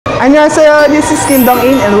Annyeonghaseyo, this is Kim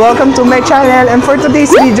Dong-in and welcome to my channel. And for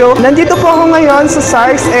today's video, nandito po ako ngayon sa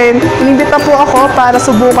Zarks and inimbita po ako para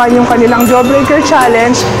subukan yung kanilang Jawbreaker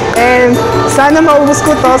Challenge. And sana maubos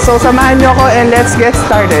ko to, so samahan nyo ako and let's get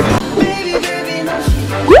started.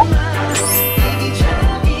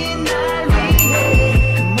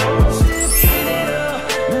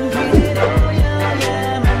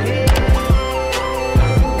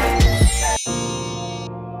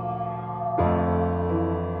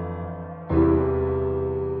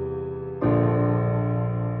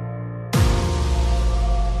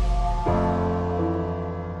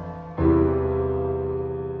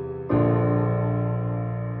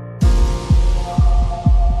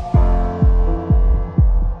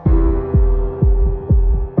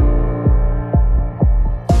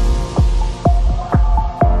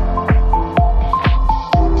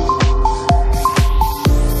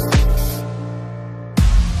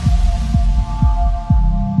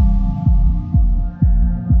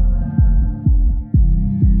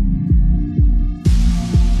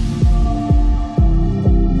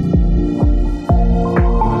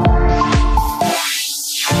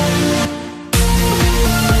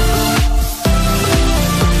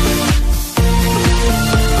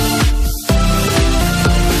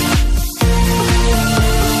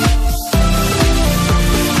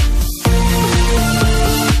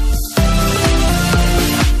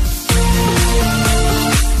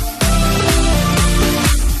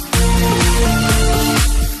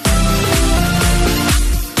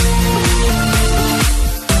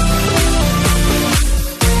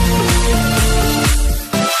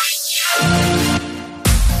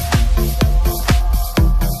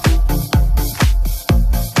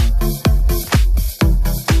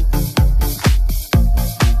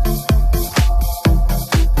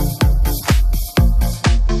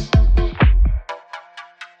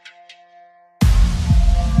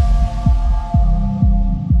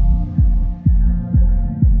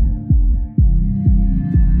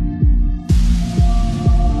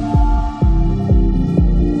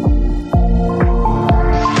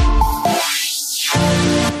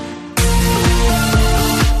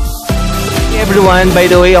 Everyone, by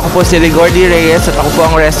the way, ako po si Rigordy Reyes at ako po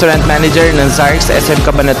ang restaurant manager ng Zarks SM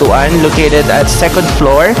Cabanatuan located at 2nd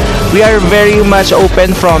floor. We are very much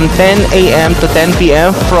open from 10 a.m. to 10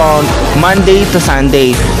 p.m. from Monday to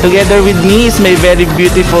Sunday. Together with me is my very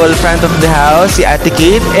beautiful front of the house, si Ate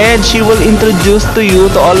Kate, and she will introduce to you,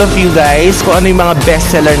 to all of you guys, kung ano yung mga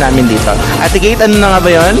bestseller namin dito. Ate Kate, ano na nga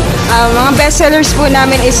ba yun? Mga bestsellers po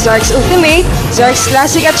namin is Zarks Ultimate, Zarks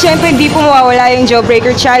Classic, at syempre hindi po mawawala yung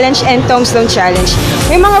Jawbreaker Challenge and Tombstone Challenge.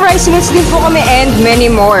 May mga rice meals din po kami and many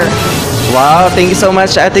more. Wow, thank you so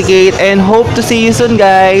much Ate Kate and hope to see you soon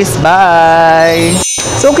guys. Bye!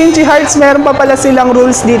 So Kimchi Hearts, meron pa pala silang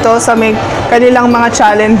rules dito sa may kanilang mga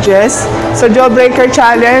challenges. So Jawbreaker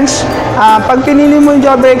Challenge, pag pinili mo yung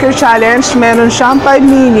Jawbreaker Challenge, meron siyang 5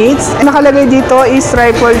 minutes. Nakalagay dito is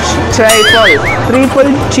triple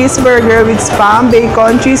cheeseburger with spam,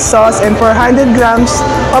 bacon, cheese sauce, and 400 grams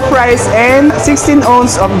of rice and 16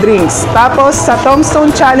 ounces of drinks. Tapos sa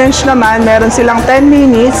Tombstone Challenge naman, meron silang 10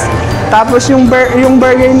 minutes. Tapos yung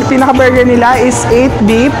burger, pinaka-burger nila is 8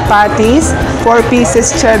 beef patties, 4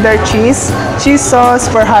 pieces cheddar cheese, cheese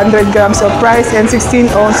sauce, 400 grams of rice, and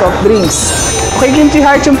 16 ounces of drinks. Okay, Kimchi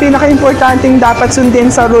Heart, yung pinaka-importanting dapat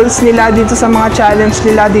sundin sa rules nila dito sa mga challenge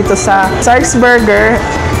nila dito sa Zarks Burger.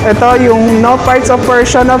 Ito yung no parts of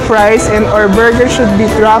portion of rice and or burger should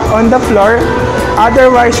be dropped on the floor.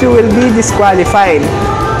 Otherwise, you will be disqualified.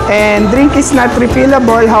 And drink is not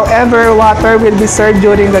refillable, however, water will be served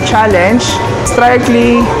during the challenge.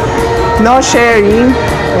 Strictly, no sharing.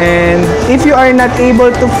 And if you are not able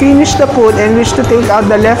to finish the food and wish to take out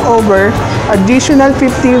the leftover, additional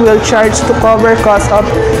 50 will charge to cover cost of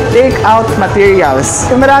take-out materials.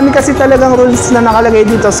 So, marami kasi talagang rules na nakalagay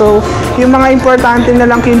dito. So, yung mga importante na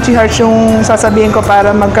lang Kimchi Hearts yung sasabihin ko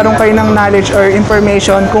para magkaroon kayo ng knowledge or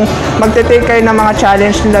information kung magte-take kayo ng mga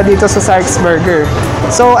challenge nila dito sa Zarks Burger.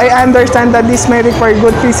 So, I understand that this may require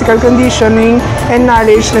good physical conditioning and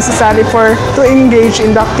knowledge necessary to engage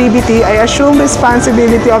in the activity. I assume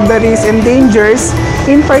responsibility of the risks and dangers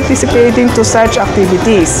in participating to such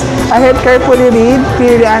activities. I have carefully read,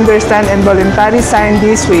 clearly understand, and voluntarily sign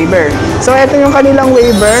this waiver. So, ito yung kanilang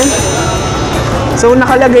waiver. So,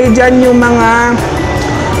 nakalagay dyan yung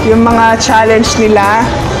mga challenge nila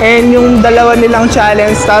and yung dalawa nilang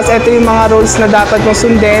challenge. Tapos, ito yung mga rules na dapat mong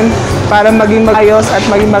sundin. para maging maayos at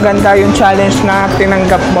maging maganda yung challenge na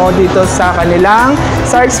tinanggap mo dito sa kanilang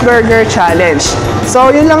Zarks Burger Challenge.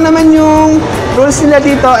 So, yun lang naman yung rules nila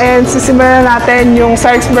dito and sisimulan natin yung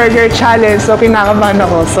Zarks Burger Challenge. So, kinakabahan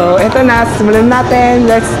ako. So, eto na, simulan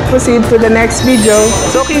natin. Let's proceed to the next video.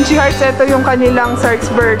 So, Kimchi Hearts, ito yung kanilang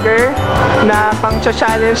Zarks Burger na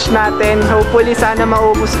pang-challenge natin. Hopefully, sana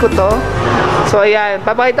maubos ko to. So, ayan.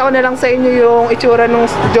 Papakita ko na lang sa inyo yung itsura ng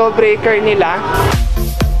Jawbreaker nila.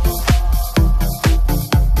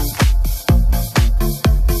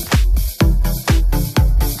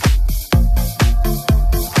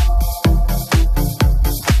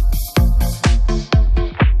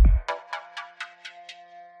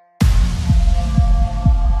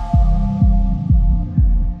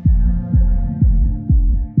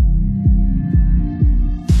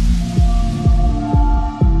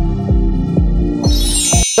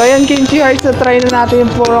 So ayan, Kimchi Hearts, na try na natin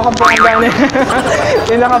yung puro kabongga nila.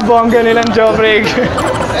 Yung nakabongga nilang Jawbreaker.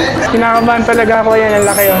 Kinakabahan talaga ako yan, ang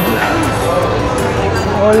laki yun.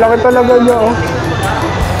 Oh, laki talaga nyo, oh.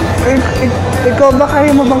 Ikaw ba kaya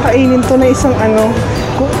mo bang kainin to na isang ano?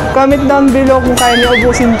 Comment down below kung kaya niyo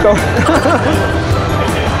ubusin to.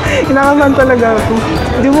 Kinakabahan talaga ako.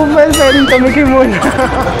 Hindi mo ba pwedeng tumikim muna?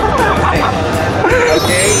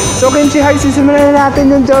 Okay. So, Kimchi Hearts, sisimulan na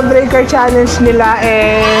natin yung Jawbreaker Challenge nila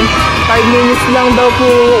and 5 minutes lang daw po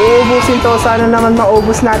uubusin to. Sana naman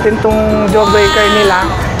maubos natin tong Jawbreaker nila.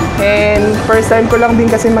 And first time ko lang din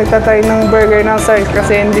kasi magtatry ng burger ng Zarks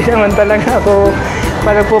kasi hindi naman talaga ako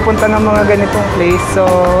parang pupunta ng mga ganitong place. So,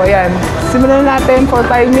 ayan. Simulan natin for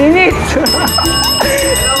 5 minutes.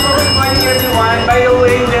 Hello, good morning everyone. By the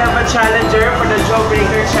way, we have a challenger for the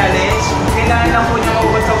Jawbreaker Challenge. Kailangan lang po niya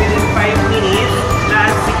maubos sa within 5 minutes na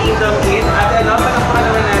si Kingdom Kid. At ano, panapunan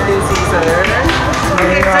naman natin si Sir.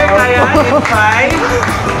 Okay, Sir, kaya in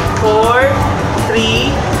 5, 4,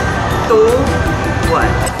 3, 2,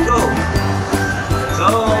 1. Go!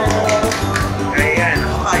 Go! Ayan,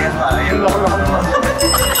 ako kaya pa. Ayan, loko-loko naman.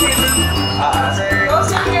 Sir. Go,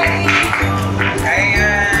 Sir Gary!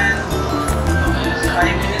 Ayan. 5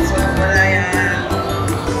 minutes, wala yan.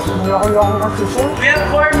 Loko-loko kasi siya. We have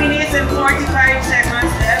 4 minutes and 45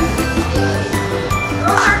 seconds left.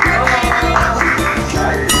 Go, Sir Gary!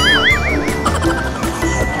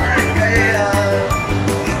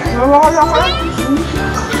 Loko-loko.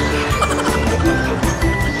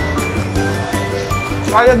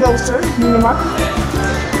 Kaya daw, sir? Hindi naman.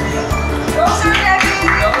 Go, Sir Gary!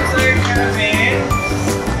 Go, Sir Kevin.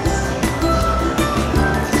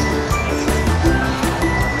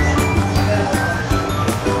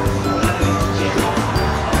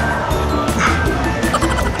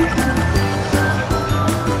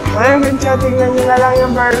 Ayun, tingnan nyo na lang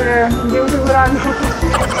yung burger. Hindi ko sigurado.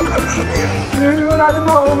 Hindi ko sigurado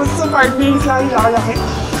makaubos sa 5 minutes lang yung laki.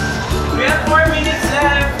 We have 4 minutes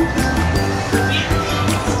left.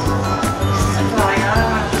 Kaya.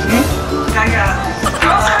 Kaya.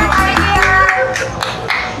 Go, Sir Gary!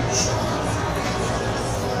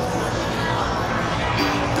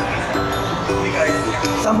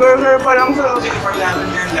 Sa burger pa lang sa...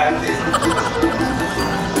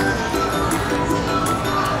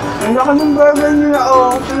 Ang laki ng burger nila,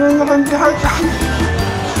 oh. Tingnan nyo Kimchi Hearts.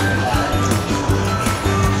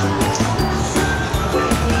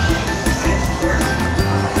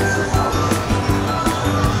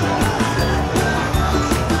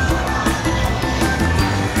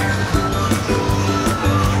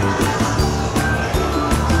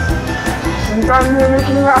 Ang kamilit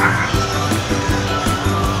nila.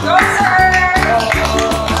 Go, Sir!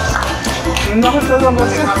 Ang laki talaga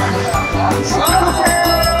siya.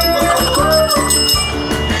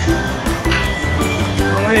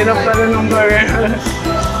 Ang hirap pala ng burger.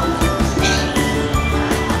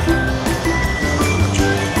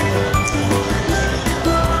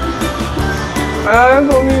 Alam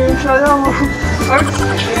ko, umiinom siya lang. 3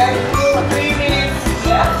 minutes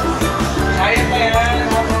left. Kaya pa yan.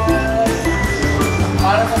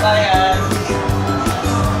 Para sa bayan.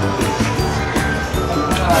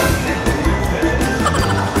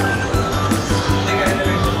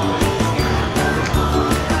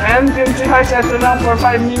 And Kimchi Hearts, ito lang for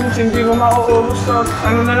 5 minutes, hindi ko mauubos to.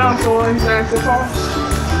 Ano na lang, 2 and 34.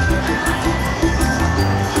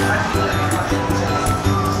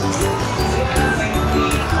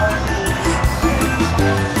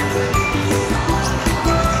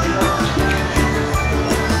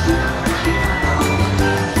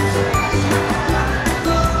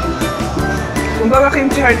 Kumbaga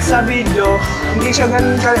Kimchi Hearts sa video, hindi siya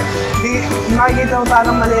ganun di makikita mo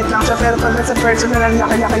parang maliit lang siya, pero pag sa personal, ang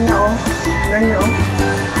laki-laki niya, oh. Ganyan, oh.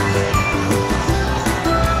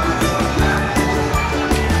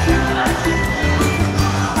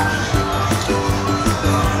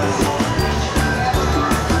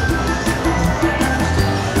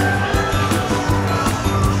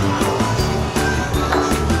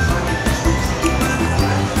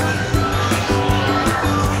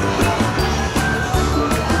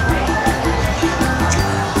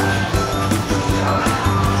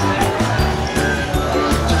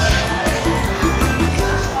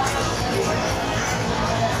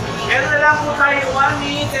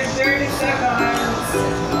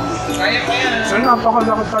 So,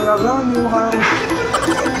 napakalaki talaga. Hindi mo kaya...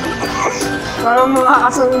 Parang mga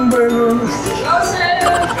asal yung burger.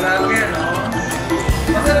 Grabe, no?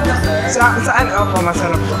 Masarap ba, sir? Saan? Opo,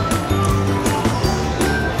 masarap po.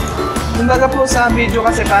 Kumbaga po sa video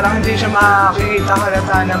kasi parang hindi siya makikita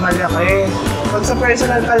halata na malaki. Pag sa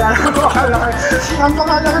personal pala,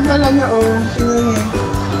 napakalaki pala niya, oh. Tingnan niyo.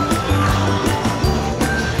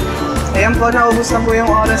 Ayan po, naubos na po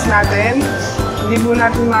yung oras natin. Hindi po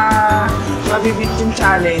natin mabibit yung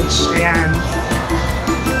challenge. Ayan.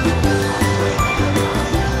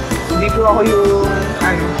 Hindi po ako yung,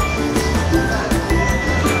 ano,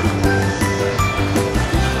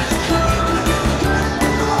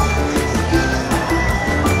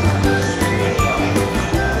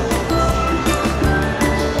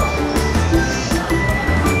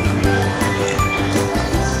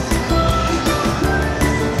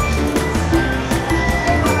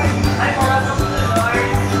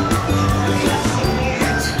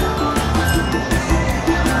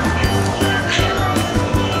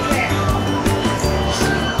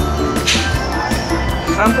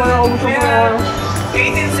 saan po naubos po?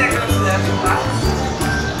 18 seconds left, pa?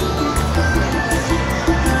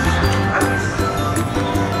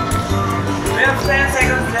 We have 10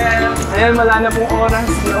 seconds left. Ayan, wala na pong oras.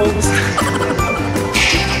 Naubos na.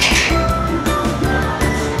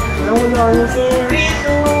 Wala na, sir. 3,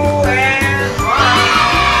 2, and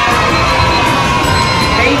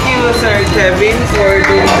 1. Thank you, Sir Kevin, for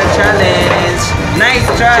doing the challenge. Nice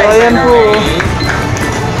try. So, ayan po.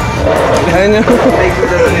 Ayan yung... Thank you,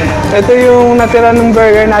 Sir. Ito yung natira ng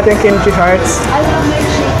burger natin, kimchi hearts. I love my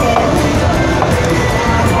chicken.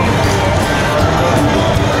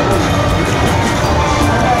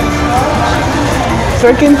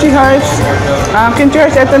 Sir, kimchi hearts. Kimchi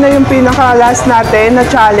hearts, ito na yung pinaka-last natin na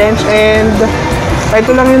challenge. And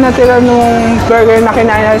ito lang yung natira nung burger na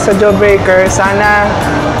kinain natin sa Jawbreaker. Sana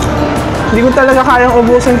hindi ko talaga kayang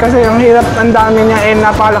ubusin kasi ang hirap, ang dami niya, and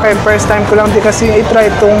napakalaki. First time ko lang din kasi i-try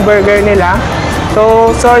itong burger nila.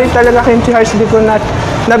 So, sorry talaga kimchi hearts, hindi ko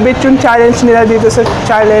nabit yung challenge nila dito sa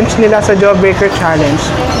challenge nila sa Jawbreaker Challenge.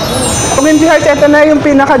 So, kimchi hearts, ito na yung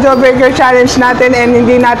pinaka-Jawbreaker Challenge natin, and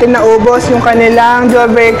hindi natin naubos yung kanilang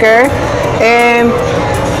Jawbreaker. And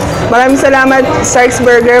maraming salamat, Zarks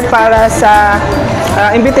Burger, para sa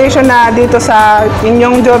invitation na dito sa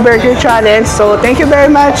inyong Jawbreaker Challenge. So, thank you very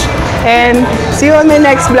much. And see you on my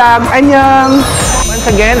next vlog. Annyeong! Once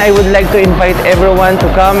again, I would like to invite everyone to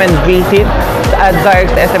come and visit at Zarks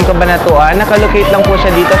SM Cabanatuan. Nakalocate lang po siya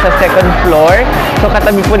dito sa second floor. So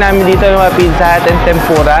katabi po namin dito ng mga pizza hut and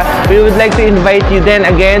tempura. We would like to invite you then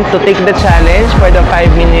again to take the challenge for the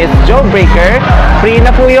 5 minutes Jawbreaker. Free na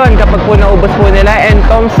po yun kapag po naubos po nila, and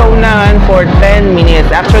Tombstone naman for 10 minutes.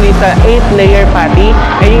 Actually, sa 8-layer patty.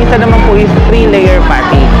 And yung isa naman po is 3-layer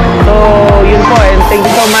patty. So yun po, and thank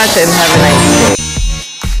you so much and have a nice day.